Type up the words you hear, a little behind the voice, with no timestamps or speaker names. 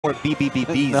more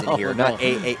BBBBs in here, not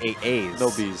AAAs. No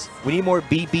Bs. We need more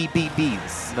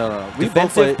BBBBs. No.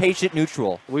 Defensive, patient,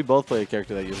 neutral. We both play a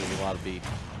character that uses a lot of B.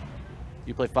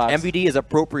 You play Fox. MVD is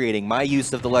appropriating my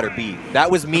use of the letter B.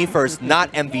 That was me first,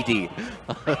 not MVD.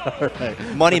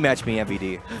 Right. Money match me,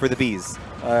 MVD, for the Bs.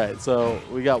 All right, so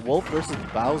we got Wolf versus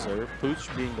Bowser.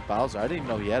 Pooch being the Bowser. I didn't even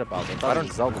know he had a Bowser. I thought it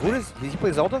was Zelda. Did he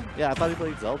play Zelda? Yeah, I thought he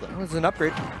played Zelda. It was an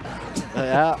upgrade.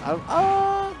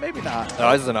 Yeah, maybe not.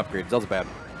 No, this is an upgrade. Zelda's bad.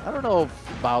 I don't know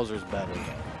if Bowser's better.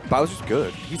 Bowser's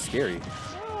good. He's scary.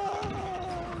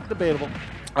 Debatable.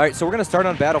 All right, so we're going to start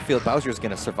on Battlefield. Bowser's going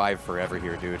to survive forever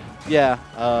here, dude. Yeah,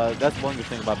 that's one good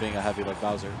thing about being a heavy like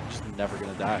Bowser. You're just never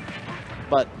going to die.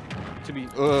 But to be...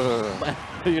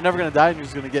 you're never going to die, and you're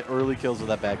just going to get early kills with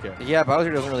that back air. Yeah,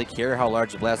 Bowser doesn't really care how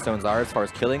large the blast zones are as far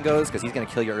as killing goes, because he's going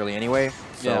to kill you early anyway.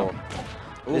 So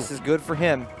this is good for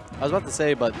him. I was about to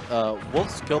say, but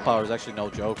Wolf's kill power is actually no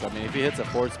joke. I mean, if he hits a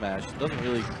forward smash, it doesn't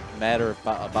really matter if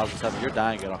Bowser's heavy. You're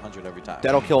dying at 100 every time.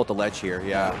 That'll kill at the ledge here,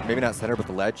 yeah. Maybe not center, but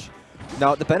the ledge.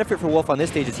 Now, the benefit for Wolf on this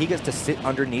stage is he gets to sit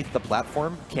underneath the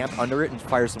platform, camp under it, and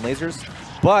fire some lasers.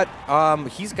 But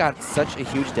he's got such a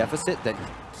huge deficit that he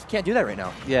can't do that right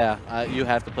now. Yeah, you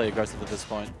have to play aggressive at this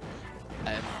point.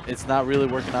 And it's not really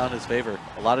working out in his favor.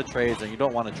 A lot of trades, and you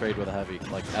don't want to trade with a heavy,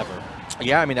 like, ever.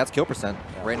 Yeah, I mean, that's kill percent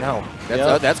right now.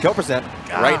 That's kill percent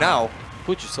right now.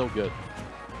 Pooch is so good.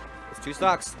 It's 2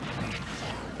 stocks.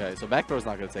 Okay, so back throw's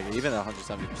not going to take it, even at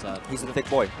 170%. He's a thick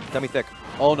boy. Dummy thick.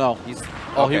 Oh, no.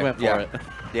 Oh, he went for it.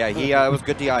 Yeah, he was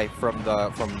good DI from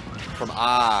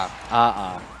aaaaa.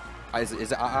 Is it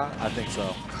aaaaa? I think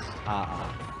so.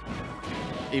 Aaaaa.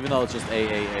 Even though it's just A.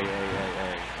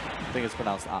 I think it's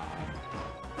pronounced aaaaa.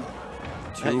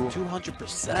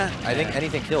 200%. I think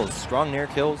anything kills. Strong nair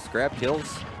kills. Grab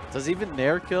kills. Does even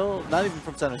nair kill? Not even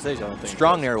from center stage, I don't think.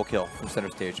 Strong nair will kill from center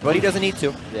stage, but he doesn't need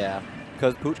to. Yeah.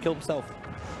 Because Pooch killed himself.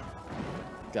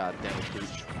 God damn it,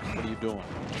 Pooch. What are you doing?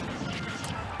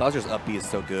 Bowser's up B is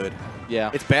so good. Yeah.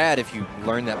 It's bad if you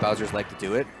learn that Bowser's like to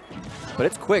do it, but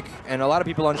it's quick, and a lot of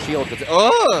people on shield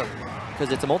because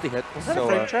it's a multi-hit. Was that a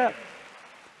frame trap?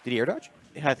 Did he air dodge?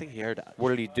 Yeah, I think he air dodged. What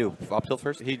did he do? Up tilt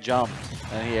first? He jumped,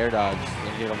 and he air dodged,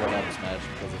 and he didn't up smash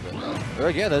because of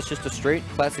it. Yeah, that's just a straight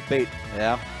classic bait.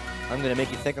 Yeah. I'm going to make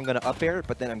you think I'm going to up air,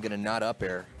 but then I'm going to not up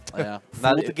air. Yeah.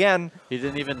 Not again. He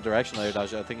didn't even directional air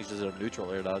dodge. I think he just did a neutral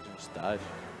air dodge and just died.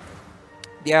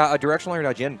 Yeah, a directional air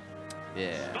dodge in.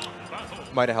 Yeah.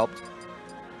 Might have helped.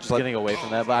 Just getting away from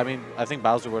that. But, I mean, I think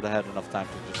Bowser would have had enough time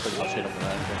to just pretty much hit him with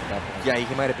anything at that point. Yeah,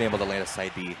 he might have been able to land a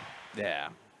side B. Yeah.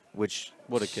 Which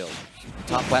would have killed.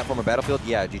 Top platform or Battlefield?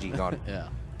 Yeah, GG, gone. Yeah.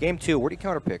 Game 2, where do you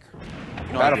counter pick?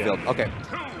 No Battlefield. idea. Okay.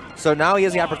 So now he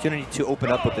has the opportunity to open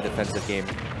up with the defensive game.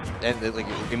 And like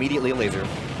immediately a laser.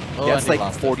 Gets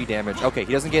like 40 damage. Okay,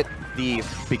 he doesn't get the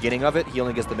beginning of it, he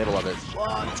only gets the middle of it.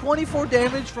 24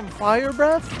 damage from fire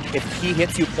breath? If he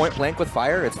hits you point blank with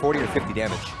fire, it's 40 or 50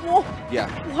 damage. Whoa. Yeah.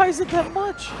 Why is it that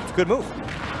much? It's a good move.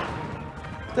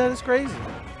 That is crazy.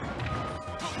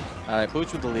 All right,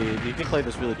 Pooch with the lead. You can play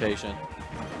this really patient.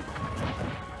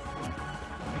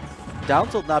 Down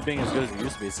tilt not being as good as it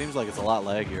used to be. It seems like it's a lot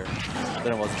laggier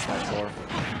than it was in Smash 4.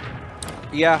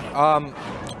 Yeah,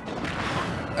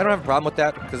 I don't have a problem with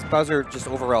that because Bowser just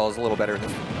overall is a little better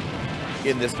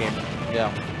in this game.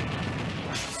 Yeah.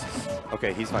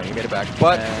 Okay, he's fine. He made it back.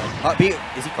 But up B,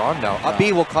 is he gone? No. Up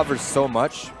B will cover so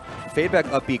much. Fade back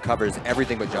up B covers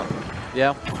everything but jump.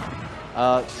 Yeah.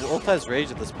 Wolf has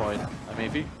rage at this point. I mean,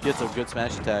 if he gets a good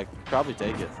smash attack, probably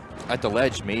take it. At the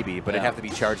ledge, maybe, but it'd have to be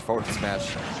charged forward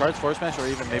smash. Charge forward smash or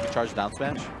even maybe charge down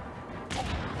smash?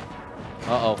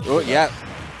 Uh-oh. Oh, yeah.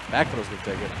 Back throw's going to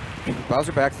take it.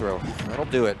 Bowser back throw. That'll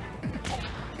do it.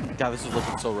 God, this is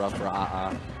looking so rough for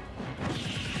aaaaa.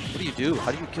 What do you do?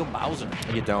 How do you kill Bowser?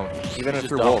 You don't. Even if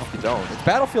you're Wolf, you don't. It's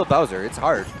Battlefield Bowser. It's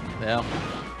hard. Yeah.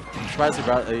 I'm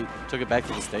surprised he took it back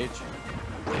to the stage.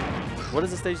 What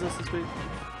is the stage list this week?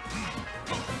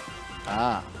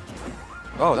 Ah.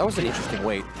 Oh, that was an interesting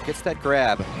wait. Gets that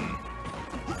grab.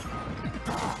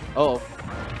 Oh.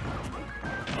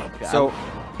 Okay, so,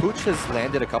 Pooch has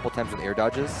landed a couple times with air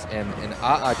dodges, and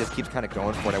aaaaa just keeps kind of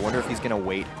going for it. I wonder if he's going to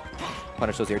wait,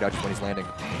 punish those air dodges when he's landing.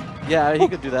 Yeah, he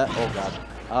could do that. Oh,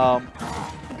 God.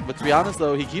 But to be honest,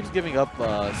 though, he keeps giving up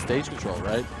stage control,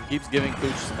 right? He keeps giving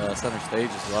Pooch center stage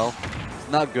as well. It's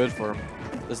not good for him.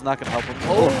 This is not going to help him.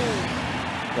 Oh!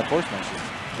 That force smash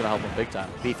is going to help him big time.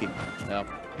 Beefy. Yeah.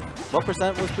 What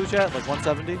percent was Pooch at? Like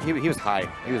 170? He was high.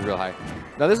 He was real high.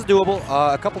 Now, this is doable.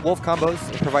 A couple Wolf combos,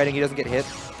 providing he doesn't get hit,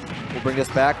 will bring this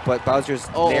back, but Bowser's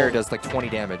nair does like 20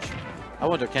 damage. I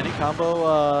wonder, can he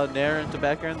combo nair into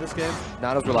back air in this game?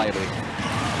 Not as reliably.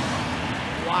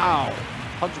 Wow.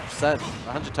 100%,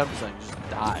 110%, you just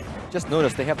die. Just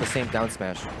notice they have the same down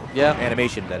smash. Yeah.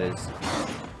 Animation, that is.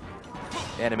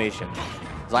 Animation.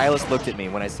 Xylus looked at me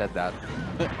when I said that.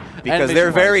 Because there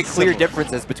are very clear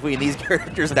differences between these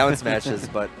characters' down smashes,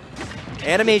 but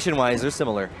animation-wise, they're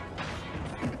similar.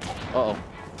 Uh-oh.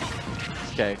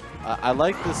 Okay. I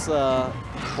like this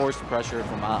forced pressure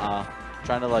from aaaaa.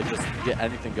 Trying to, like, just get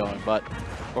anything going, but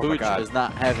Pooch is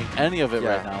not having any of it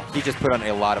right now. He just put on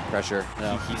a lot of pressure.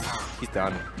 Yeah. He's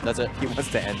done. That's it. He wants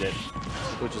to end it.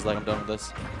 Pooch is like, I'm done with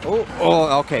this.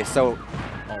 Oh, okay, so...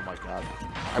 Oh, my God.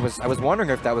 I was wondering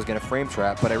if that was going to frame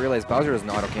trap, but I realized Bowser doesn't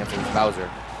auto-cancel his Bowser.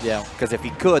 Yeah. Because if he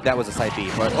could, that was a side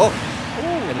B. But,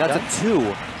 and that's a 2.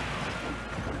 All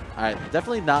right,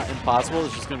 definitely not impossible.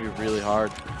 It's just going to be really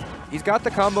hard. He's got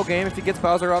the combo game. If he gets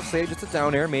Bowser off stage, it's a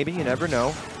down air. Maybe, you never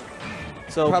know.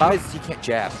 So the problem is he can't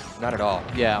jab. Not at all.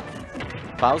 Yeah.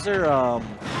 Bowser,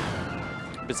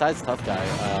 besides Tough Guy,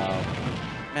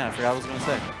 man, I forgot what I was going to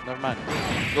say. Never mind. I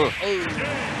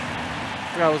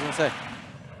forgot what I was going to say.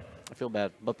 I feel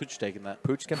bad, but Pooch taking that.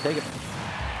 Pooch can take it.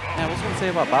 Man, what was I going to say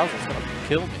about Bowser? It's going to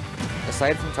kill me.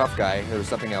 Aside from Tough Guy, there was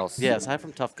something else. Yeah, aside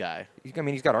from Tough Guy. I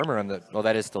mean, he's got armor on the... Oh,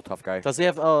 that is still Tough Guy. Does he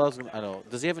have... Oh, I know.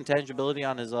 Does he have intangibility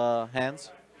on his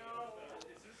hands?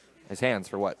 His hands,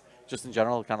 for what? Just in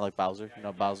general, kind of like Bowser. You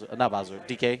know, Bowser... not Bowser.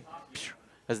 DK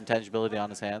has intangibility on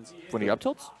his hands. When he up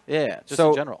tilts? Yeah, just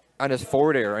in general. On his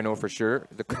forward air, I know for sure,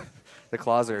 the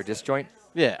claws are a disjoint.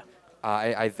 Yeah.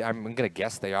 I'm going to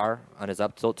guess they are on his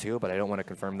up tilt, too, but I don't want to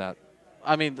confirm that.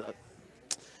 I mean...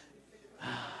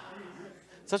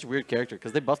 such a weird character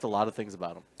because they buffed a lot of things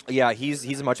about him. Yeah,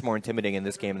 he's much more intimidating in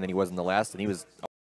this game than he was in the last, and he was